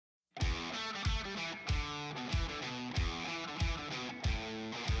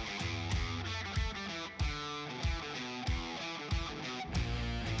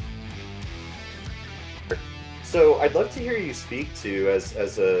So I'd love to hear you speak to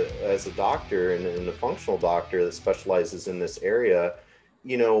as a doctor and a functional doctor that specializes in this area.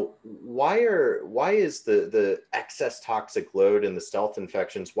 Why is the excess toxic load and the stealth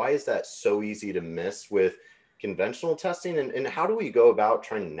infections, why is that so easy to miss with conventional testing? And how do we go about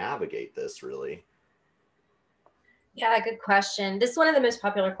trying to navigate this really? Yeah, good question. This is one of the most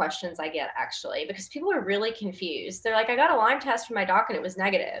popular questions I get actually, because people are really confused. They're like, I got a Lyme test from my doc and it was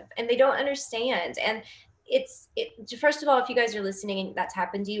negative, and they don't understand. And first of all, if you guys are listening and that's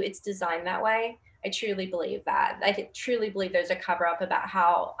happened to you, it's designed that way. I truly believe that. Truly believe there's a cover up about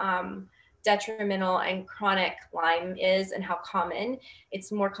how detrimental and chronic Lyme is and how common.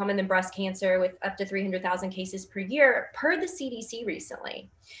 It's more common than breast cancer, with up to 300,000 cases per year per the CDC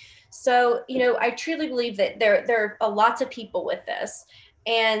recently. So, I truly believe that there are lots of people with this,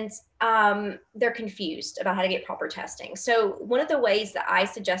 and they're confused about how to get proper testing. So one of the ways that I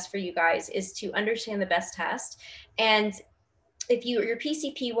suggest for you guys is to understand the best test. And if your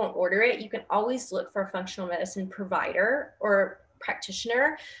PCP won't order it, you can always look for a functional medicine provider or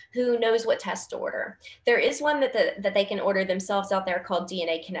practitioner who knows what test to order. There is one that they can order themselves out there called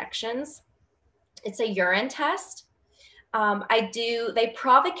DNA Connections. It's a urine test. They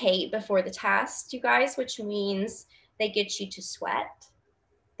provocate before the test, you guys, which means they get you to sweat.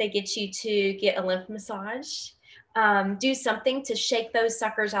 They get you to get a lymph massage, do something to shake those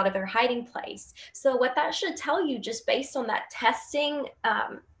suckers out of their hiding place. So what that should tell you, just based on that testing,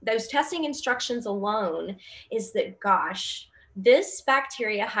 those testing instructions alone, is that, gosh, this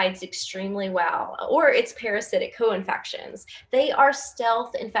bacteria hides extremely well, or it's parasitic co-infections. They are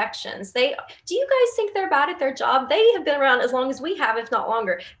stealth infections. Do you guys think they're bad at their job? They have been around as long as we have, if not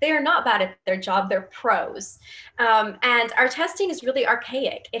longer. They are not bad at their job. They're pros. And our testing is really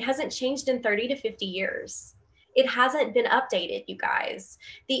archaic. It hasn't changed in 30 to 50 years. It hasn't been updated, you guys.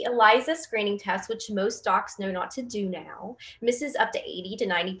 The ELISA screening test, which most docs know not to do now, misses up to 80 to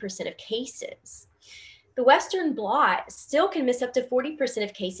 90% of cases. The Western blot still can miss up to 40%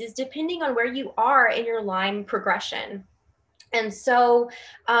 of cases, depending on where you are in your Lyme progression. And so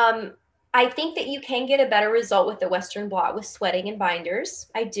I think that you can get a better result with the Western blot with sweating and binders.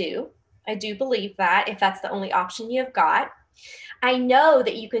 I do believe that, if that's the only option you've got. I know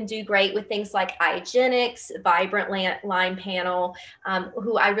that you can do great with things like IGeneX, Vibrant Lyme Panel,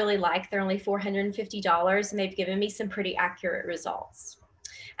 who I really like. They're only $450, and they've given me some pretty accurate results.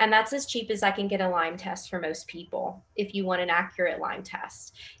 And that's as cheap as I can get a Lyme test for most people if you want an accurate Lyme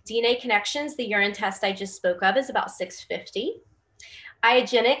test. DNA Connections, the urine test I just spoke of, is about $650.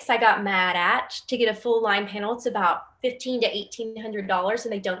 IGeneX, I got mad at. To get a full Lyme panel, it's about $1,500 to $1,800,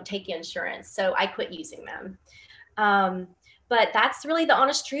 and they don't take insurance. So I quit using them. But that's really the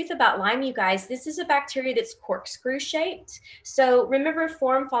honest truth about Lyme, you guys. This is a bacteria that's corkscrew shaped. So remember,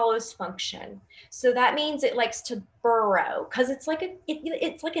 form follows function. So that means it likes to burrow, because it's like a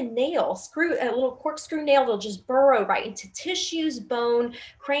nail, a little corkscrew nail that'll just burrow right into tissues, bone,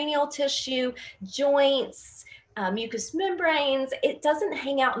 cranial tissue, joints, mucous membranes. It doesn't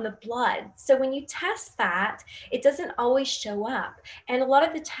hang out in the blood. So when you test that, it doesn't always show up. And a lot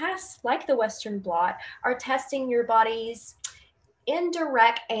of the tests, like the Western blot, are testing your body's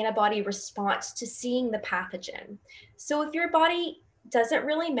indirect antibody response to seeing the pathogen. So if your body doesn't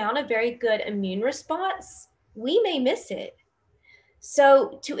really mount a very good immune response, we may miss it.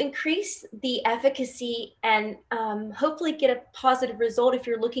 So to increase the efficacy and hopefully get a positive result, if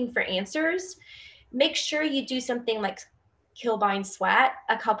you're looking for answers, make sure you do something like kill, bind, sweat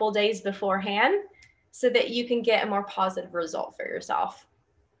a couple days beforehand, so that you can get a more positive result for yourself.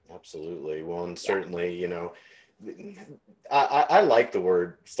 Absolutely. Well, and Yeah. certainly, I like the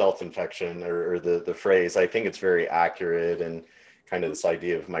word stealth infection, or the phrase. I think it's very accurate, and kind of this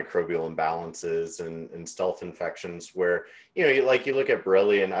idea of microbial imbalances and stealth infections where, you look at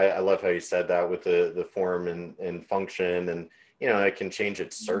Borrelia, and I love how you said that with the form and function, and, it can change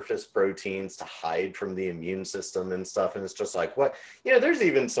its surface proteins to hide from the immune system and stuff. And it's just like, what, there's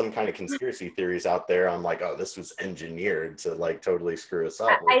even some kind of conspiracy theories out there on like, oh, this was engineered to like totally screw us up,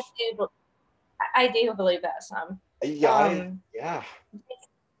 I, which, do, I do believe that some. yeah, yeah.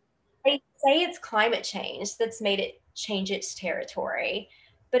 They say it's climate change that's made it change its territory,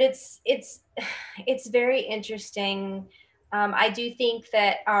 but it's very interesting. I do think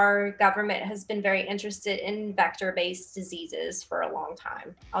that our government has been very interested in vector-based diseases for a long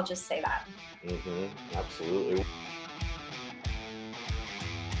time. I'll just say that. Absolutely.